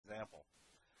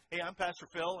Hey, I'm Pastor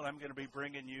Phil, and I'm going to be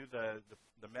bringing you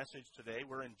the message today.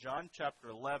 We're in John chapter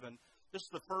 11. This is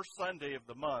the first Sunday of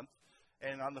the month,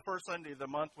 and on the first Sunday of the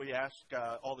month, we ask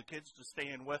all the kids to stay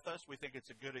in with us. We think it's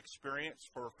a good experience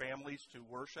for families to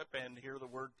worship and hear the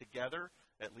Word together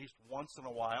at least once in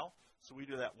a while. So we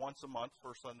do that once a month,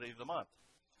 first Sunday of the month.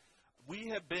 We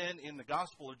have been in the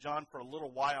Gospel of John for a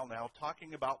little while now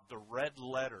talking about the red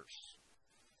letters.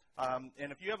 And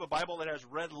if you have a Bible that has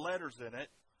red letters in it,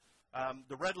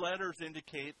 the red letters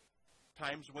indicate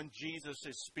times when Jesus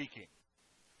is speaking.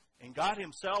 And God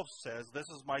himself says, "This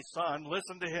is my son,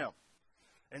 listen to him."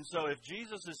 And so if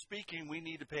Jesus is speaking, we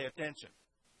need to pay attention.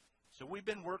 So we've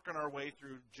been working our way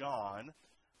through John,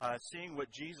 seeing what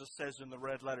Jesus says in the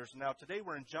red letters. Now today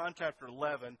we're in John chapter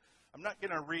 11. I'm not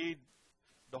going to read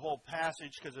the whole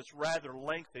passage because it's rather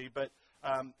lengthy, but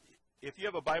if you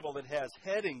have a Bible that has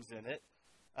headings in it,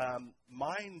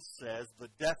 mine says the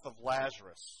death of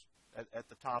Lazarus at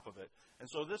the top of it. And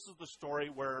so this is the story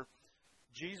where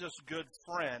Jesus' good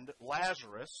friend,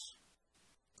 Lazarus,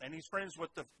 and he's friends with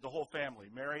the whole family,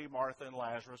 Mary, Martha, and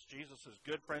Lazarus. Jesus is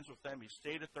good friends with them. He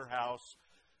stayed at their house.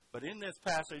 But in this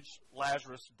passage,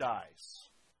 Lazarus dies.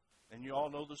 And you all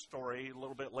know the story. A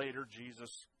little bit later,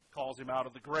 Jesus calls him out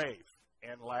of the grave,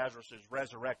 and Lazarus is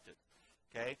resurrected.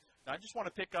 Okay? Now, I just want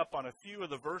to pick up on a few of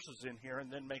the verses in here and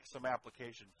then make some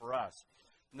application for us.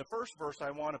 In the first verse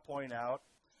I want to point out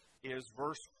is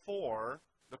verse 4,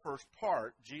 the first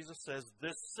part. Jesus says,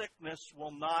 "This sickness will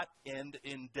not end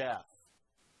in death."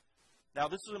 Now,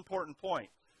 this is an important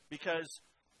point because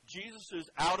Jesus is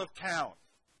out of town,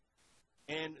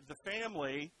 and the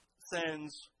family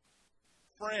sends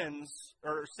friends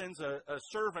or sends a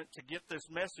servant to get this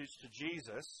message to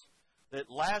Jesus that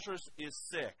Lazarus is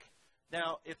sick.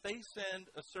 Now, if they send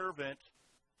a servant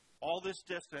all this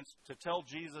distance to tell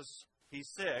Jesus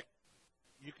he's sick,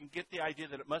 you can get the idea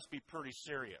that it must be pretty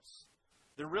serious.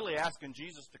 They're really asking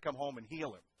Jesus to come home and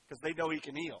heal him because they know he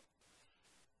can heal.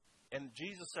 And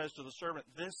Jesus says to the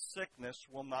servant, "This sickness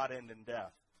will not end in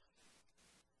death."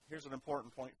 Here's an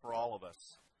important point for all of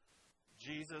us.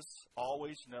 Jesus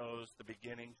always knows the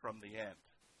beginning from the end.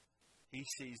 He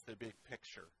sees the big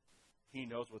picture. He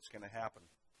knows what's going to happen.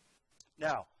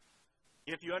 Now,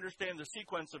 if you understand the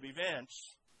sequence of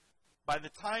events, by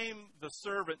the time the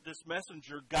servant, this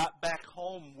messenger, got back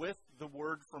home with the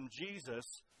word from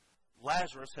Jesus,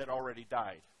 Lazarus had already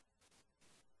died.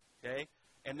 Okay?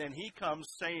 And then he comes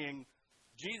saying,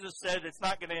 Jesus said it's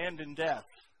not going to end in death.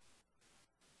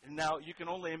 And now you can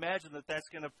only imagine that that's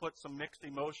going to put some mixed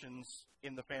emotions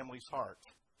in the family's heart.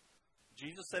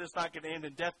 Jesus said it's not going to end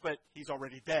in death, but he's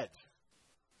already dead.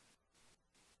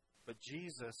 But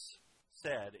Jesus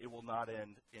said it will not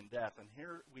end in death. And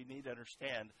here we need to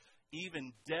understand,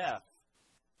 even death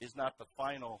is not the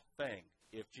final thing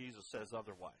if Jesus says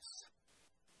otherwise.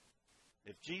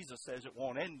 If Jesus says it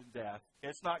won't end in death,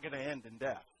 it's not going to end in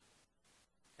death.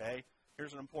 Okay?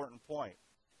 Here's an important point.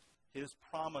 His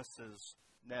promises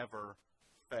never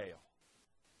fail.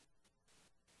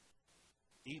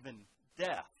 Even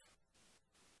death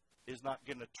is not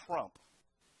going to trump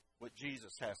what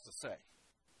Jesus has to say.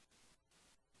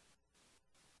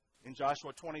 In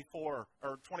Joshua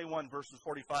 21, verses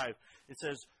 45, it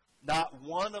says, "Not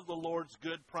one of the Lord's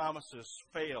good promises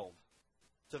failed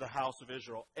to the house of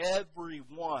Israel. Every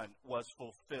one was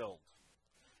fulfilled."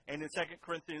 And in 2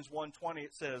 Corinthians 1:20,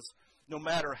 it says, "No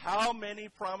matter how many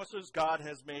promises God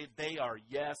has made, they are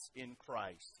yes in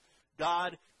Christ."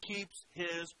 God keeps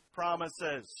his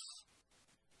promises.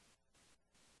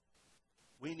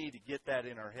 We need to get that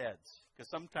in our heads, because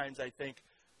sometimes I think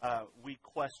we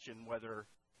question whether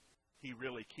he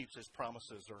really keeps his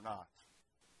promises or not.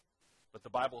 But the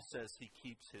Bible says he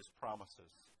keeps his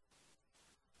promises.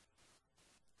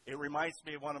 It reminds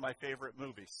me of one of my favorite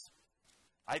movies.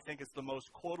 I think it's the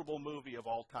most quotable movie of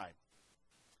all time.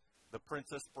 The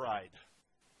Princess Bride.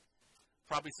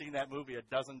 Probably seen that movie a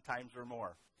dozen times or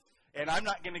more. And I'm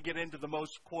not going to get into the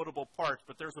most quotable parts,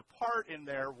 but there's a part in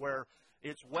there where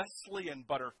it's Wesley and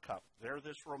Buttercup. They're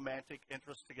this romantic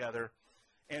interest together.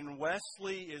 And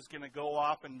Wesley is going to go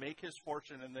off and make his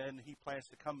fortune, and then he plans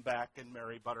to come back and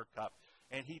marry Buttercup.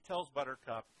 And he tells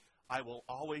Buttercup, "I will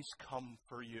always come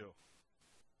for you."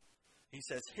 He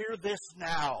says, "Hear this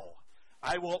now.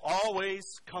 I will always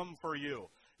come for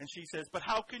you." And she says, "But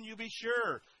how can you be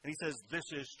sure?" And he says, "This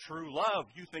is true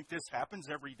love. You think this happens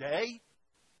every day?"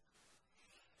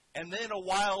 And then a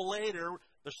while later,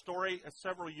 the story,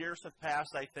 several years have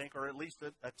passed, I think, or at least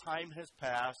a time has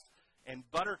passed, and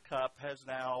Buttercup has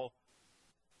now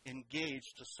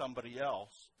engaged to somebody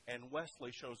else, and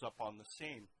Wesley shows up on the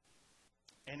scene.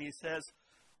 And he says,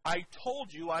 "I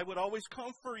told you I would always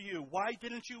come for you. Why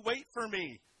didn't you wait for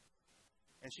me?"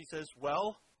 And she says,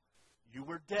 well, you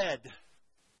were dead.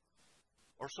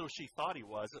 Or so she thought he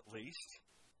was, at least.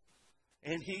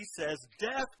 And he says,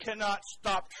 death cannot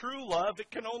stop true love.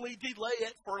 It can only delay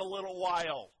it for a little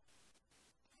while.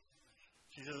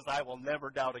 She says, I will never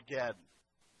doubt again.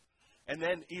 And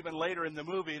then even later in the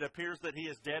movie, it appears that he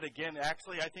is dead again.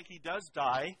 Actually, I think he does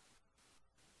die.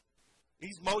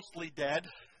 He's mostly dead.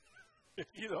 If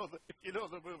you know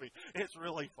the movie, it's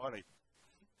really funny.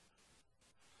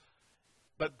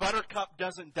 But Buttercup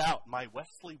doesn't doubt. My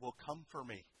Wesley will come for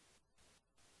me.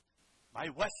 My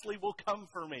Wesley will come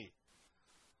for me.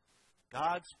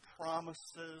 God's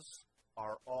promises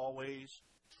are always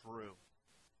true.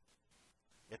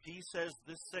 If he says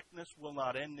this sickness will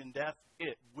not end in death,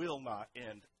 it will not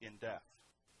end in death.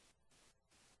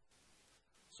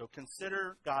 So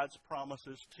consider God's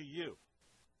promises to you.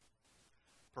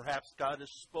 Perhaps God has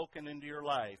spoken into your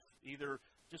life, either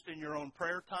just in your own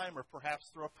prayer time or perhaps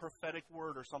through a prophetic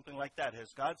word or something like that.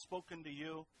 Has God spoken to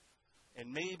you?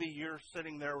 And maybe you're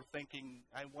sitting there thinking,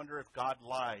 I wonder if God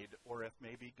lied or if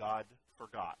maybe God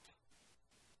forgot.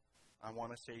 I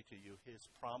want to say to you, his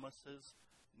promises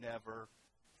never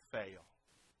fail.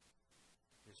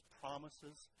 His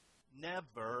promises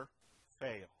never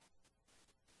fail.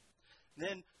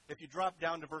 Then, if you drop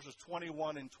down to verses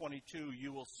 21 and 22,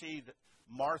 you will see that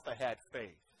Martha had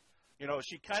faith. You know,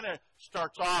 she kind of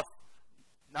starts off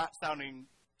not sounding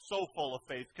so full of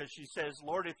faith because she says,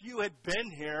 Lord, if you had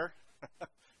been here,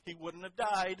 he wouldn't have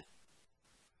died.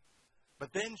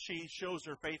 But then she shows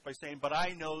her faith by saying, but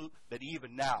I know that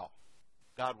even now,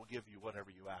 God will give you whatever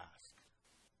you ask.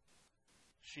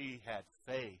 She had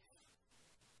faith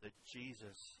that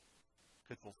Jesus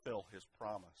could fulfill his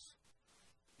promise.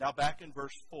 Now back in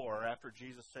verse 4, after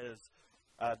Jesus says,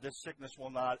 this sickness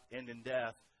will not end in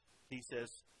death, he says,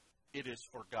 it is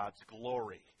for God's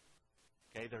glory.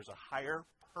 Okay, there's a higher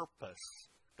purpose,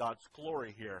 God's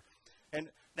glory here. And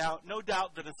now, no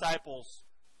doubt the disciples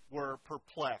were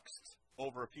perplexed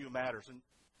over a few matters, and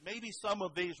maybe some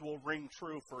of these will ring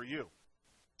true for you.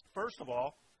 First of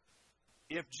all,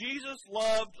 if Jesus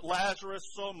loved Lazarus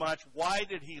so much, why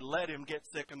did he let him get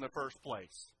sick in the first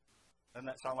place? Doesn't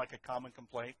that sound like a common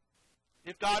complaint?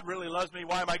 If God really loves me,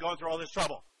 why am I going through all this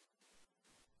trouble?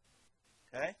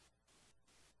 Okay?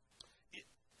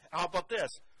 How about this?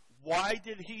 Why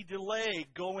did he delay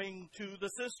going to the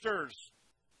sisters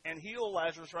and heal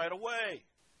Lazarus right away?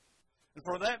 And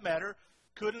for that matter,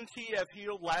 couldn't he have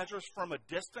healed Lazarus from a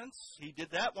distance? He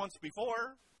did that once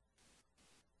before.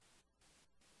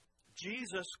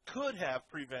 Jesus could have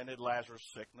prevented Lazarus'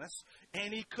 sickness,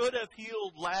 and he could have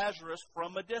healed Lazarus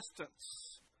from a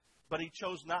distance, but he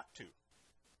chose not to.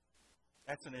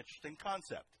 That's an interesting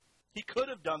concept. He could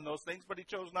have done those things, but he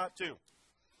chose not to.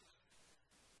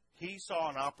 He saw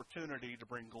an opportunity to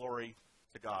bring glory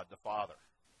to God the Father.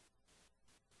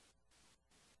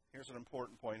 Here's an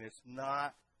important point. It's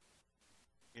not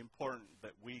important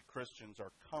that we Christians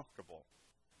are comfortable,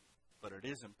 but it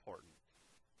is important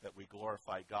that we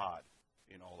glorify God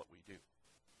in all that we do.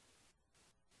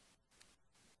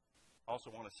 I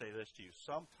also want to say this to you.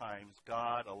 Sometimes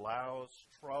God allows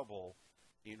trouble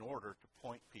in order to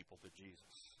point people to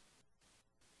Jesus.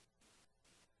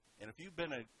 And if you've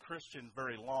been a Christian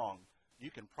very long,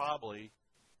 you can probably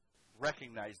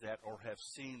recognize that or have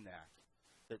seen that.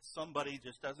 That somebody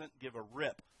just doesn't give a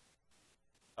rip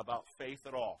about faith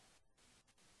at all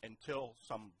until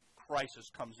some crisis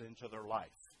comes into their life.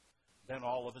 Then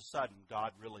all of a sudden,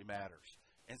 God really matters.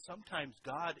 And sometimes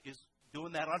God is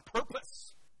doing that on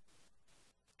purpose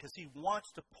because he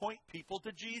wants to point people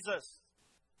to Jesus.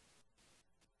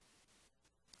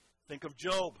 Think of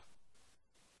Job.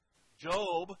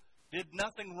 Job did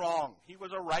nothing wrong. He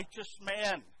was a righteous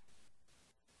man.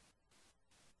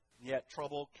 Yet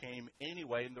trouble came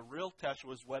anyway, and the real test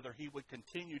was whether he would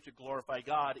continue to glorify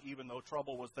God even though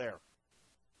trouble was there.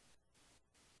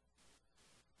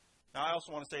 Now, I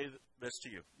also want to say this to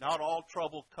you. Not all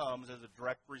trouble comes as a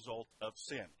direct result of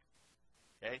sin.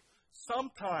 Okay?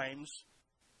 Sometimes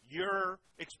you're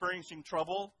experiencing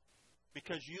trouble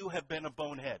because you have been a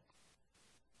bonehead.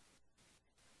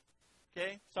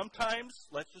 Okay? Sometimes,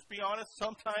 let's just be honest,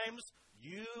 sometimes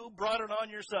you brought it on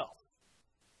yourself.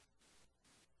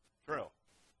 True.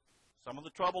 Some of the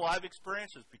trouble I've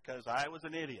experienced is because I was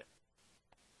an idiot.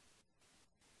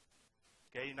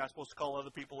 Okay, you're not supposed to call other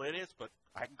people idiots, but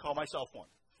I can call myself one.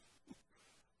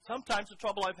 Sometimes the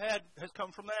trouble I've had has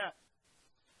come from that.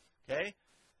 Okay?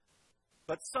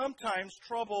 But sometimes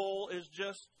trouble is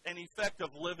just an effect of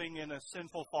living in a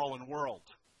sinful, fallen world.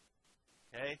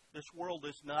 Okay? This world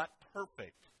is not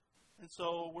perfect. And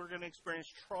so we're going to experience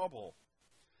trouble.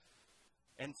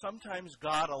 And sometimes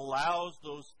God allows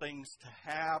those things to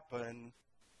happen,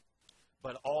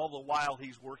 but all the while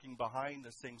He's working behind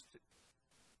the scenes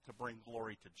to bring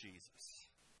glory to Jesus.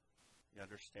 You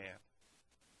understand?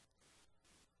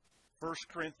 1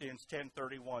 Corinthians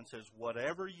 10:31 says,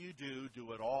 whatever you do,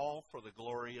 do it all for the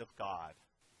glory of God.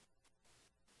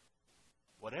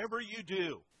 Whatever you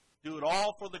do it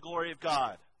all for the glory of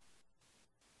God.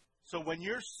 So when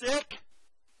you're sick,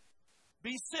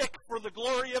 be sick for the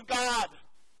glory of God.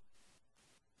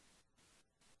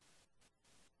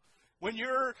 When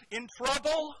you're in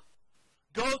trouble,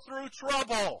 go through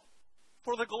trouble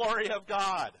for the glory of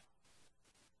God.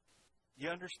 You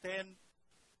understand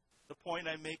the point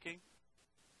I'm making?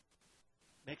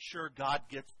 Make sure God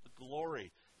gets the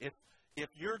glory. If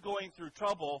you're going through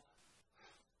trouble,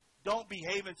 don't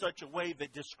behave in such a way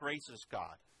that disgraces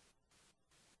God.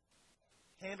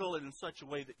 Handle it in such a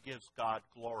way that gives God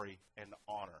glory and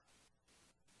honor.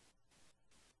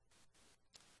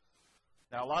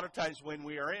 Now, a lot of times when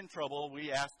we are in trouble,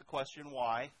 we ask the question,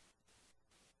 why?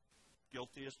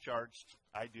 Guilty as charged.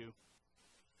 I do.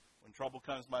 When trouble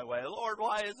comes my way, Lord,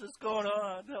 why is this going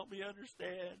on? Help me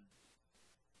understand.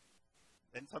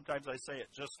 And sometimes I say it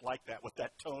just like that, with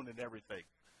that tone and everything.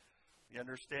 You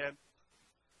understand?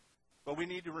 But we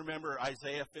need to remember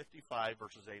Isaiah 55,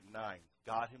 verses 8 and 9.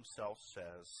 God Himself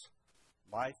says,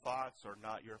 my thoughts are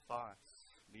not your thoughts,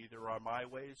 neither are my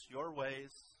ways your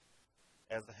ways.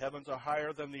 As the heavens are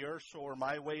higher than the earth, so are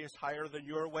my ways higher than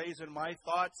your ways, and my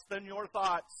thoughts than your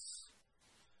thoughts.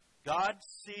 God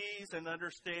sees and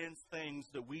understands things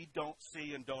that we don't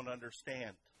see and don't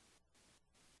understand.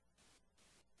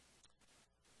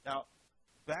 Now,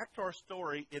 back to our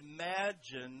story.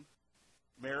 Imagine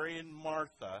Mary and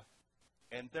Martha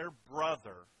and their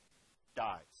brother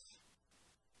dies.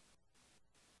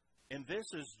 And this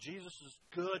is Jesus'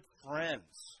 good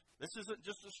friends. This isn't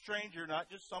just a stranger,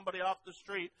 not just somebody off the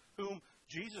street whom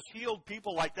Jesus healed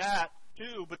people like that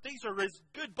too, but these are His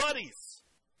good buddies.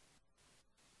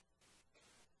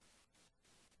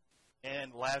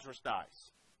 And Lazarus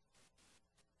dies.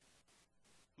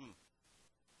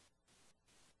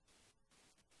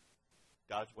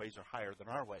 God's ways are higher than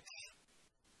our ways.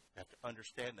 We have to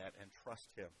understand that and trust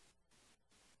Him.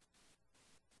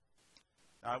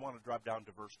 Now I want to drop down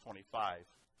to verse 25.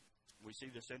 We see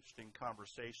this interesting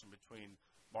conversation between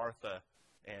Martha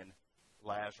and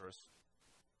Lazarus.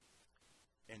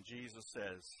 And Jesus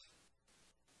says,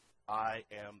 I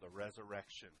am the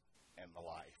resurrection and the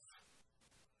life.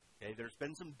 Okay, there's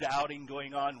been some doubting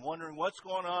going on, wondering what's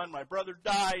going on. My brother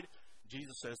died.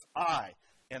 Jesus says, I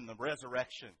am the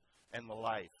resurrection and the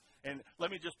life. And let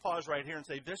me just pause right here and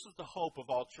say, this is the hope of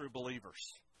all true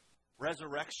believers.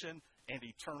 Resurrection and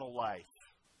eternal life.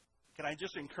 Can I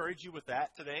just encourage you with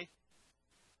that today?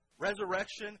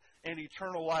 Resurrection and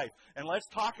eternal life. And let's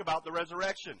talk about the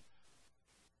resurrection.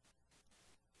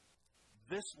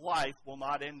 This life will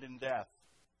not end in death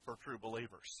for true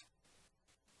believers.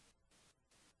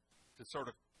 To sort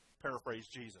of paraphrase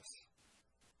Jesus.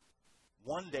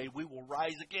 One day we will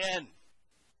rise again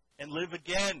and live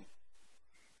again.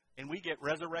 And we get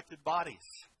resurrected bodies.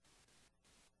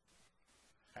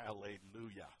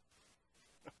 Hallelujah.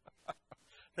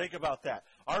 Think about that.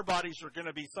 Our bodies are going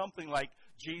to be something like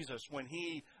Jesus when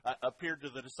He appeared to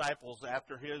the disciples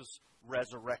after His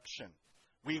resurrection.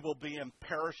 We will be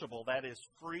imperishable, that is,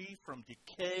 free from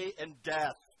decay and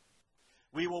death.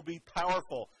 We will be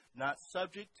powerful, not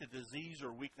subject to disease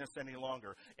or weakness any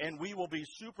longer. And we will be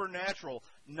supernatural,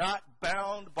 not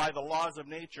bound by the laws of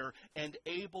nature, and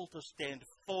able to stand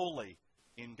fully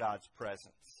in God's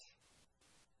presence.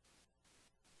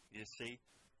 You see,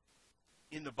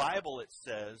 in the Bible it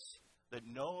says that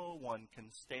no one can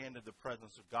stand in the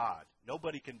presence of God.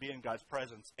 Nobody can be in God's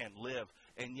presence and live.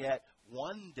 And yet,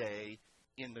 one day,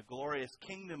 in the glorious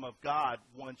kingdom of God,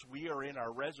 once we are in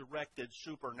our resurrected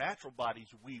supernatural bodies,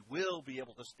 we will be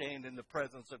able to stand in the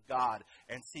presence of God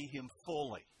and see Him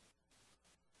fully.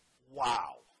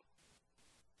 Wow.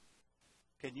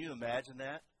 Can you imagine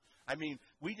that? I mean,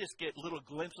 we just get little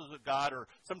glimpses of God, or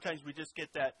sometimes we just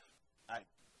get that,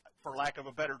 for lack of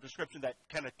a better description, that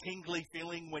kind of tingly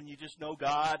feeling when you just know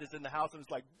God is in the house and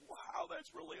it's like, wow, that's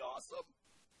really awesome.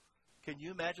 Can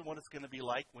you imagine what it's going to be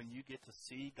like when you get to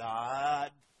see God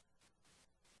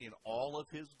in all of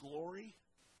His glory?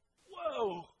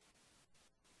 Whoa!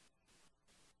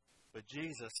 But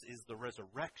Jesus is the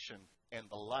resurrection and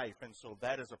the life, and so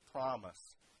that is a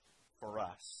promise for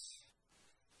us.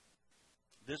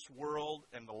 This world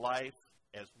and the life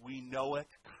as we know it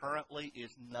currently is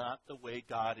not the way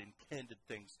God intended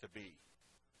things to be.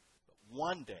 But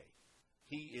one day,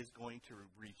 He is going to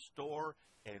restore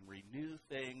and renew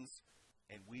things,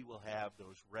 and we will have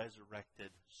those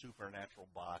resurrected supernatural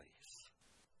bodies.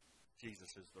 Jesus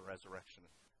is the resurrection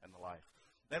and the life.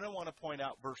 Then I want to point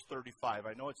out verse 35.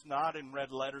 I know it's not in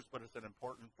red letters, but it's an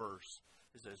important verse.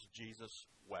 It says, Jesus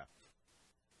wept.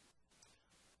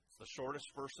 It's the shortest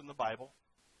verse in the Bible.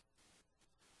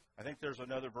 I think there's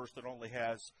another verse that only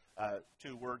has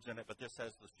 2 words in it, but this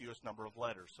has the fewest number of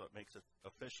letters, so it makes it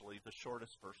officially the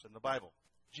shortest verse in the Bible.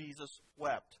 Jesus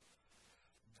wept.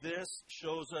 This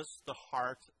shows us the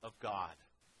heart of God.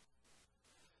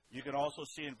 You can also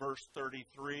see in verse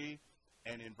 33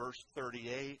 and in verse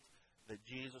 38 that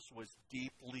Jesus was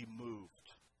deeply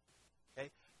moved. Okay?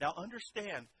 Now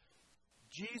understand,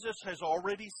 Jesus has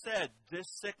already said this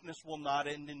sickness will not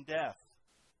end in death.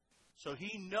 So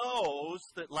he knows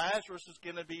that Lazarus is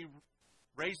going to be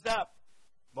raised up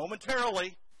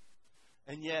momentarily.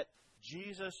 And yet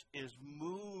Jesus is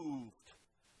moved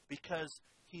because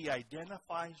he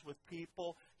identifies with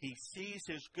people. He sees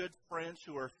his good friends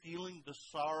who are feeling the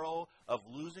sorrow of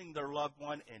losing their loved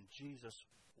one, and Jesus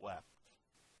wept.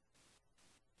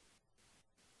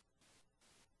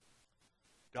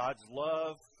 God's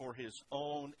love for his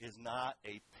own is not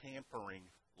a pampering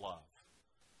love.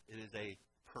 It is a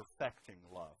perfecting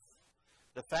love.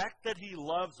 The fact that he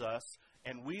loves us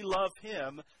and we love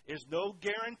him is no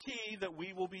guarantee that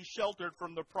we will be sheltered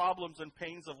from the problems and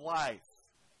pains of life.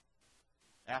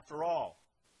 After all,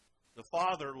 the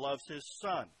Father loves his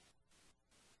Son.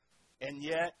 And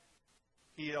yet,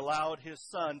 he allowed his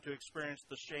Son to experience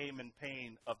the shame and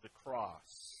pain of the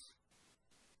cross.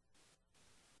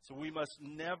 So we must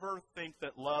never think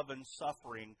that love and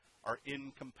suffering are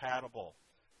incompatible.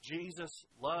 Jesus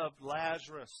loved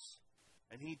Lazarus,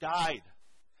 and he died.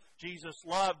 Jesus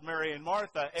loved Mary and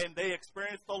Martha, and they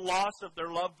experienced the loss of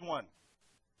their loved one.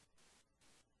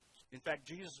 In fact,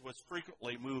 Jesus was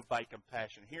frequently moved by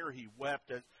compassion. Here he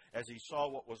wept as he saw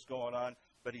what was going on,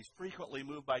 but he's frequently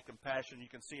moved by compassion. You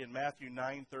can see in Matthew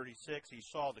 9:36, he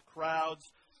saw the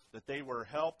crowds, that they were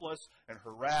helpless and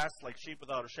harassed like sheep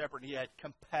without a shepherd, and he had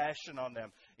compassion on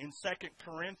them. In 2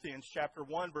 Corinthians chapter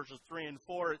 1, verses 3 and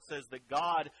 4, it says that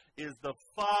God is the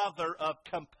Father of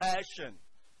compassion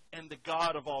and the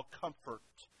God of all comfort.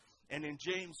 And in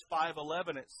James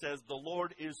 5:11, it says the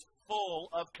Lord is full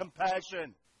of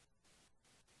compassion.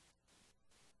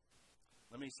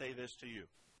 Let me say this to you.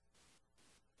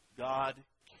 God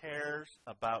cares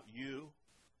about you,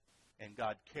 and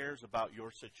God cares about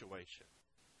your situation.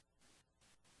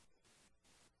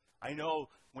 I know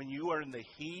when you are in the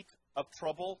heat of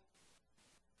trouble,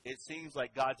 it seems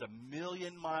like God's a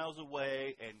million miles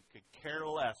away and could care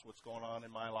less what's going on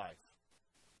in my life.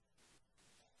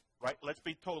 Right? Let's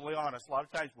be totally honest. A lot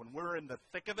of times when we're in the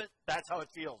thick of it, that's how it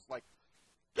feels. Like,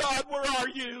 God, where are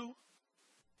you?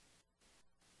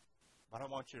 But I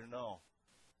want you to know,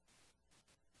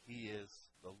 he is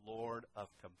the Lord of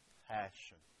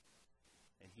compassion,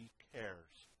 and he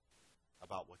cares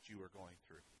about what you are going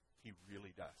through. He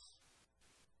really does.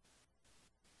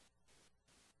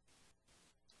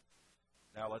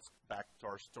 Now let's back to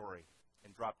our story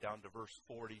and drop down to verse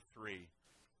 43.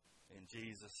 And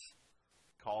Jesus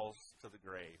calls to the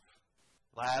grave,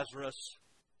 Lazarus,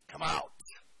 come out.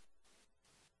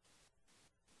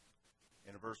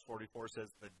 And verse 44 says,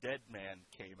 the dead man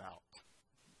came out.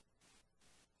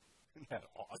 Isn't that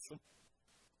awesome?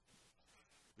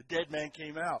 The dead man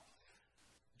came out.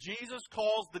 Jesus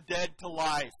calls the dead to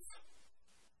life.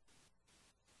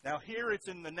 Now here it's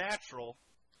in the natural,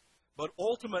 but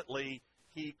ultimately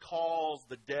he calls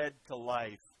the dead to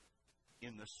life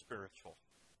in the spiritual.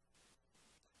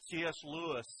 C.S.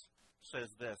 Lewis says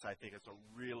this, I think it's a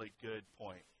really good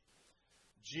point.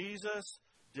 Jesus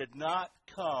did not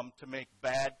come to make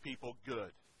bad people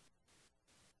good.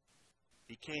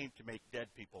 He came to make dead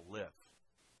people live.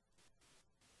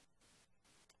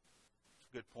 It's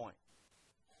a good point.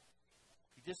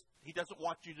 He doesn't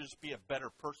want you to just be a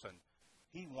better person.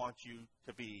 He wants you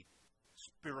to be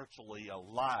spiritually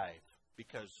alive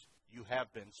because you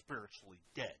have been spiritually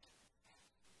dead.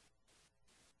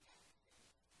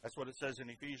 That's what it says in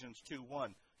Ephesians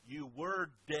 2:1. You were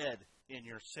dead in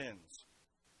your sins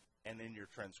and in your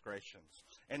transgressions.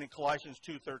 And in Colossians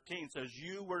 2:13 says,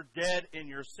 you were dead in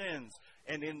your sins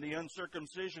and in the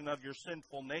uncircumcision of your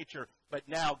sinful nature, but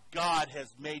now God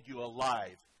has made you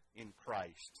alive in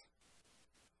Christ.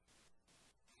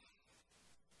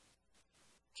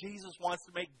 Jesus wants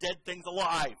to make dead things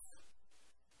alive.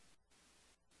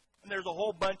 And there's a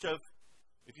whole bunch of,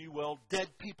 if you will, dead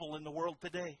people in the world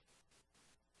today.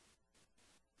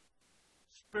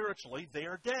 Spiritually, they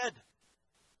are dead.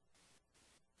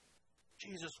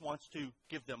 Jesus wants to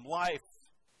give them life.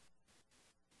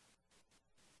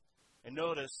 And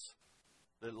notice,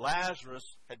 that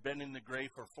Lazarus had been in the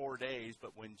grave for 4 days,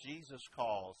 but when Jesus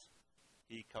calls,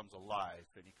 he comes alive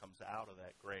and he comes out of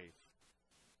that grave.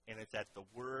 And it's at the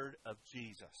word of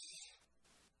Jesus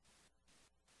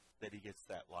that he gets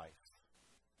that life.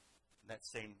 And that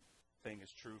same thing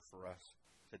is true for us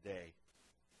today.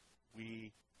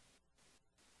 We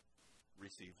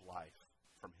receive life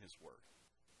from his word.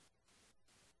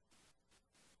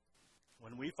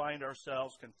 When we find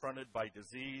ourselves confronted by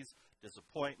disease,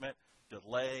 disappointment,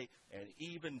 delay, and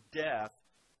even death,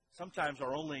 sometimes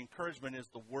our only encouragement is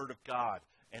the word of God.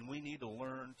 And we need to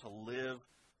learn to live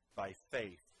by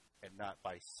faith and not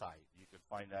by sight. You can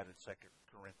find that in 2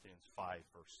 Corinthians 5,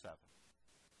 verse 7.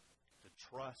 To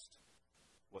trust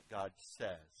what God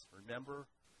says. Remember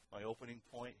my opening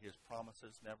point, his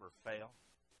promises never fail.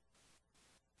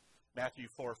 Matthew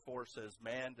 4:4 says,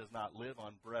 man does not live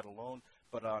on bread alone,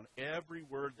 but on every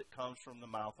word that comes from the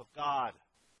mouth of God.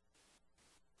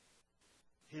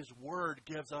 His word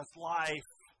gives us life.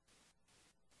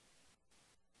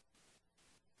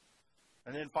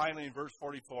 And then finally in verse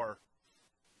 44,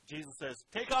 Jesus says,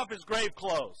 take off his grave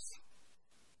clothes.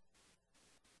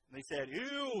 And they said,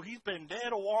 ew, he's been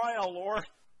dead a while, Lord.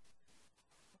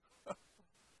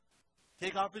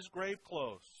 Take off his grave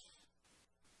clothes.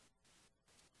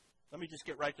 Let me just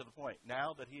get right to the point.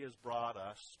 Now that he has brought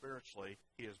us, spiritually,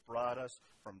 he has brought us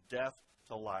from death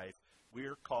to life, we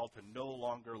are called to no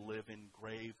longer live in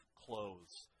grave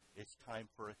clothes. It's time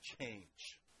for a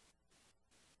change.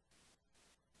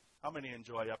 How many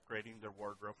enjoy upgrading their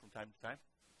wardrobe from time to time?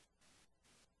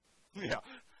 Yeah.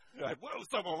 Like, whoa,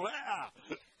 someone,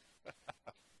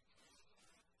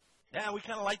 yeah, we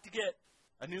kind of like to get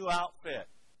a new outfit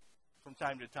from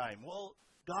time to time. Well,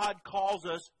 God calls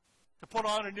us to put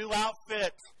on a new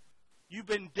outfit. You've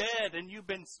been dead and you've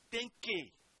been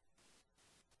stinky.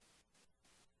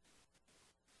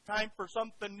 Time for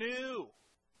something new.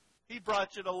 He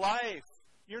brought you to life.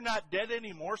 You're not dead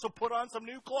anymore, so put on some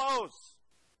new clothes.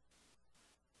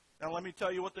 Now let me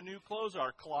tell you what the new clothes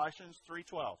are. Colossians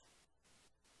 3:12.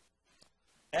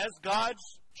 As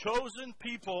God's chosen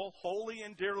people, holy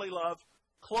and dearly loved,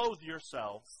 clothe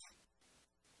yourselves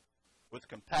with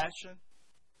compassion,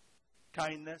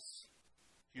 kindness,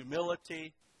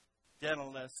 humility,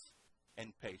 gentleness,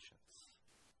 and patience.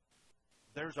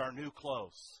 There's our new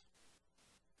clothes.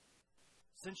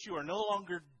 Since you are no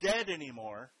longer dead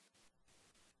anymore,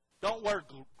 don't wear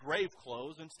grave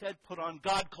clothes. Instead, put on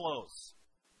God clothes.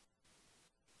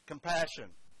 Compassion.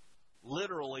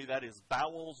 Literally, that is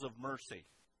bowels of mercy.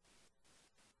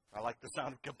 I like the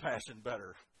sound of compassion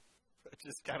better. It's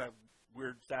just kind of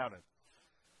weird sounding.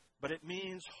 But it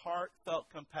means heartfelt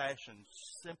compassion,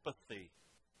 sympathy.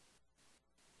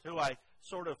 So I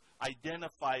sort of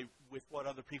identify with what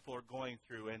other people are going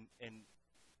through and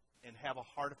have a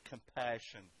heart of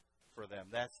compassion for them.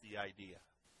 That's the idea.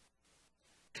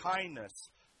 Kindness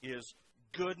is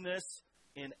goodness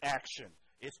in action.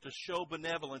 It's to show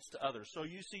benevolence to others. So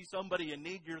you see somebody in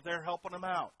need, you're there helping them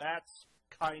out. That's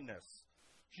kindness.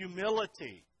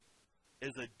 Humility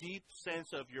is a deep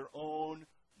sense of your own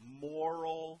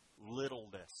moral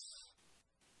littleness.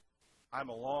 I'm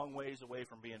a long ways away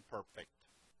from being perfect.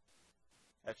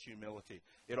 That's humility.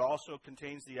 It also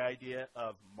contains the idea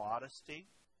of modesty,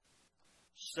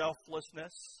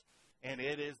 selflessness, and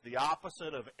it is the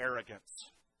opposite of arrogance.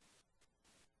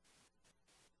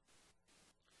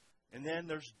 And then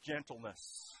there's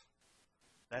gentleness.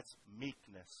 That's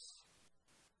meekness.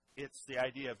 It's the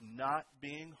idea of not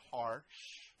being harsh.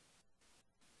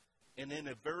 And in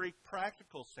a very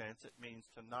practical sense, it means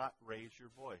to not raise your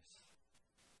voice.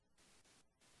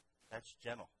 That's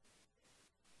gentle.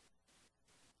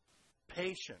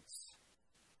 Patience.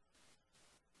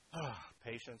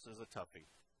 Patience is a toughie.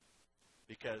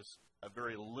 Because a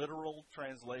very literal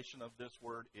translation of this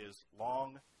word is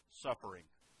long suffering.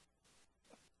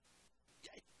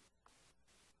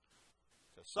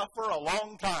 To suffer a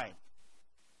long time.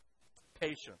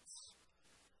 Patience.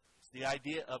 It's the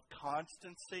idea of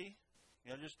constancy.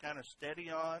 Just kind of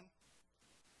steady on.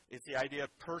 It's the idea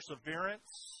of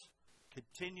perseverance,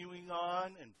 continuing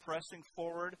on and pressing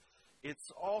forward. It's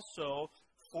also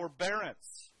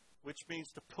forbearance, which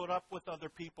means to put up with other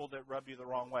people that rub you the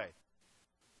wrong way.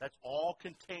 That's all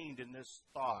contained in this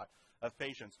thought of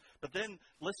patience. But then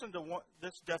listen to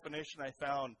this definition I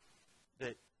found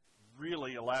that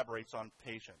really elaborates on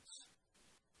patience.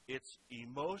 It's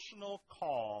emotional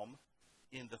calm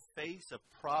in the face of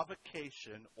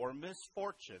provocation or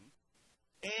misfortune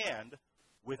and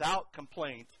without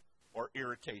complaint or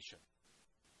irritation.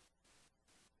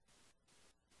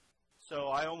 So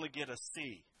I only get a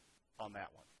C on that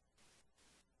one.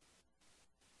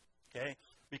 Okay?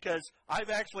 Because I've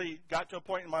actually got to a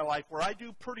point in my life where I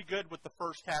do pretty good with the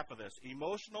first half of this.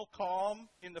 Emotional calm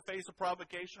in the face of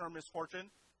provocation or misfortune.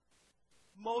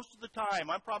 Most of the time,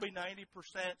 I'm probably 90%,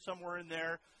 somewhere in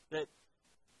there, that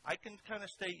I can kind of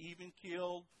stay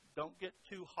even-keeled, don't get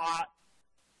too hot,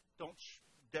 don't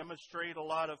demonstrate a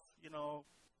lot of,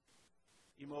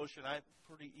 emotion. I'm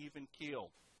pretty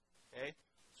even-keeled. Okay?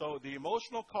 So the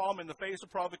emotional calm in the face of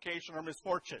provocation or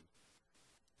misfortune,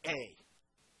 A.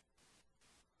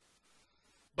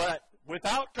 But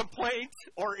without complaint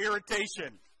or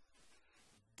irritation,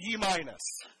 D-.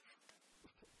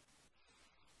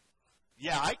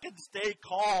 Yeah, I can stay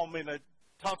calm in a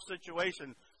tough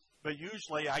situation, but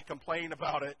usually I complain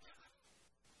about it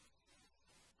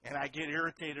and I get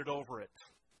irritated over it.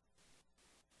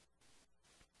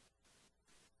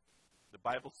 The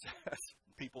Bible says,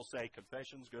 people say,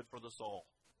 confession's good for the soul.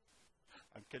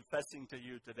 I'm confessing to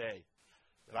you today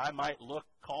that I might look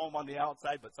calm on the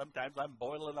outside, but sometimes I'm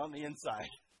boiling on the inside.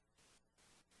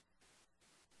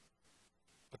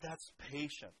 But that's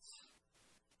patience.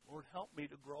 Lord, help me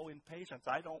to grow in patience.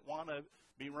 I don't want to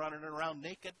be running around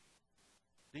naked.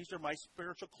 These are my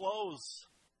spiritual clothes.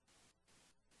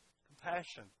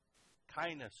 Compassion,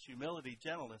 kindness, humility,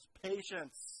 gentleness,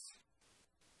 patience.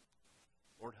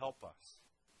 Lord, help us.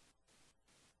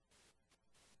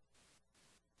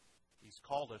 He's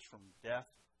called us from death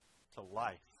to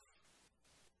life.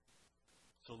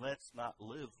 So let's not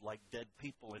live like dead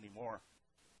people anymore.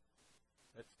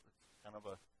 That's kind of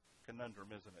a conundrum,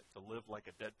 isn't it? To live like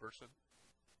a dead person.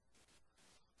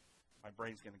 My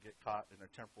brain's going to get caught in a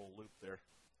temporal loop there.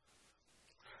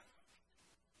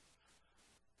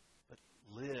 But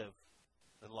live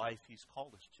the life He's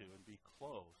called us to and be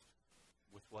clothed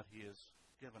with what He has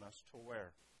given us to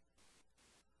wear.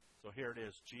 So here it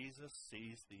is. Jesus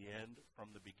sees the end from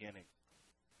the beginning.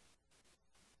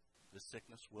 This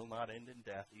sickness will not end in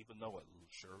death, even though it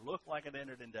sure looked like it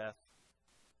ended in death.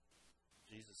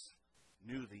 Jesus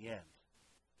knew the end,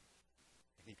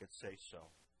 and He could say so.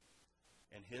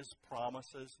 And His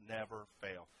promises never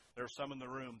fail. There are some in the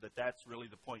room that's really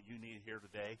the point you need here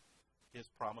today. His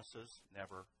promises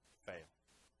never fail.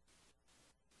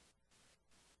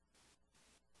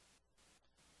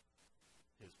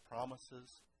 His promises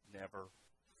never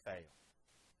fail.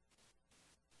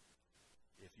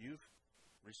 If you've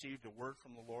received a word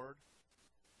from the Lord,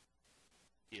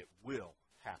 it will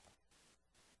happen.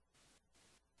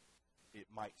 It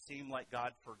might seem like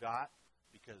God forgot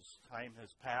because time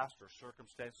has passed or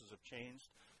circumstances have changed,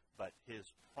 but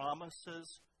His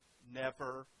promises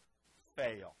never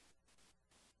fail.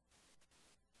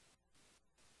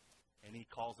 And He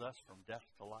calls us from death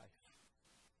to life.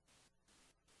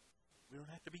 We don't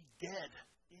have to be dead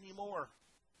anymore.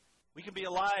 We can be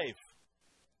alive.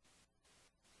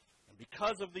 And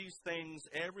because of these things,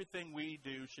 everything we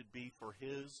do should be for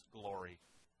His glory.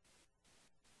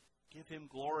 Give Him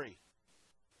glory.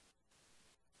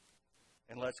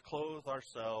 And let's clothe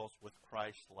ourselves with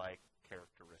Christ-like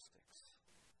characteristics.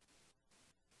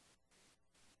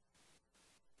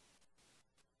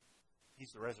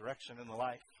 He's the resurrection and the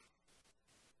life.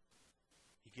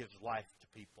 He gives life to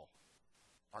people.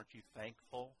 Aren't you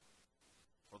thankful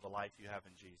for the life you have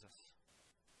in Jesus?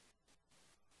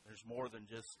 There's more than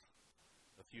just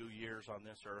a few years on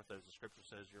this earth. As the Scripture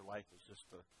says, your life is just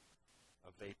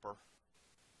a vapor.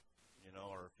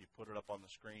 Or if you put it up on the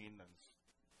screen and it's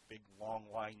a big, long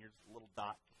line, you're just a little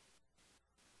dot.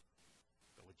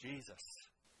 But with Jesus,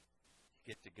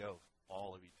 you get to go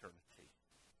all of eternity.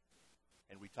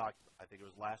 And we talked, I think it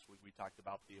was last week, we talked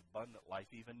about the abundant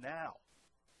life even now.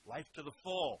 Life to the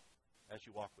full. As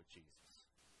you walk with Jesus.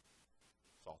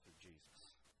 It's all through Jesus.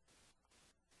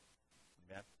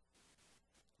 Amen?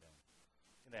 Amen.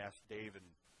 I'm going to ask Dave and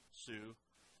Sue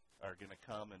are going to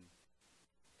come and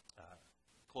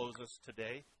close us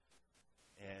today.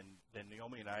 And then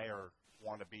Naomi and I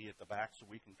want to be at the back so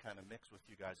we can kind of mix with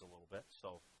you guys a little bit.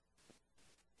 So,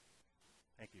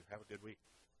 thank you. Have a good week.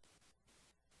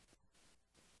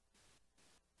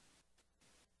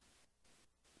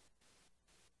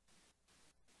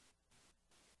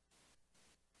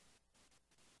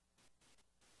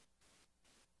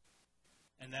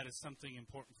 And that is something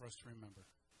important for us to remember.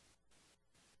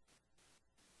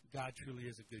 God truly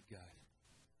is a good God.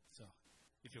 So,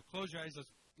 if you'll close your eyes,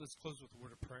 let's close with a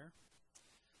word of prayer.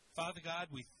 Father God,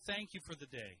 we thank You for the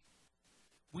day.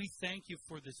 We thank You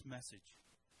for this message.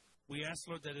 We ask,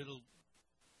 Lord, that it'll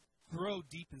grow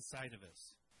deep inside of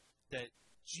us, that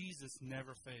Jesus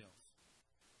never fails,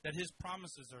 that His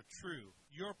promises are true,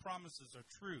 Your promises are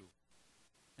true,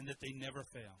 and that they never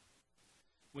fail.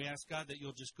 We ask, God, that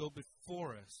You'll just go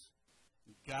before us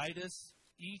and guide us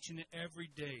each and every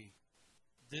day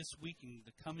this week and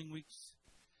the coming weeks.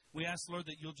 We ask, Lord,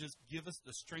 that you'll just give us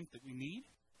the strength that we need.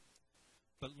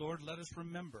 But, Lord, let us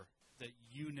remember that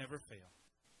you never fail.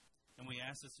 And we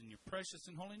ask this in your precious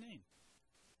and holy name.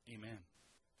 Amen.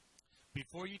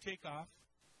 Before you take off,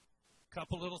 a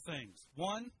couple little things.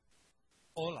 One,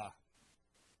 hola.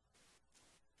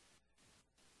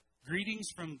 Greetings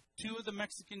from two of the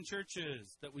Mexican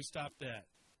churches that we stopped at.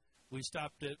 We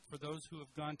stopped at, for those who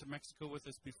have gone to Mexico with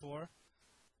us before,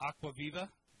 Aqua Viva,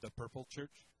 the Purple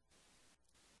Church.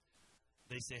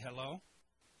 They say hello.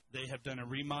 They have done a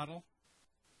remodel.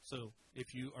 So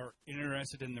if you are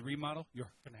interested in the remodel,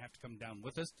 you're going to have to come down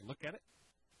with us to look at it,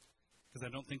 because I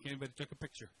don't think anybody took a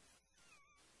picture.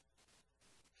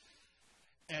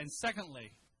 And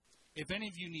secondly, if any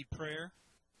of you need prayer,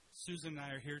 Susan and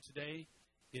I are here today.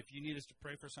 If you need us to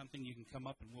pray for something, you can come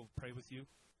up and we'll pray with you.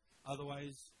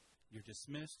 Otherwise, you're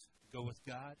dismissed. Go with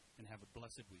God and have a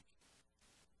blessed week.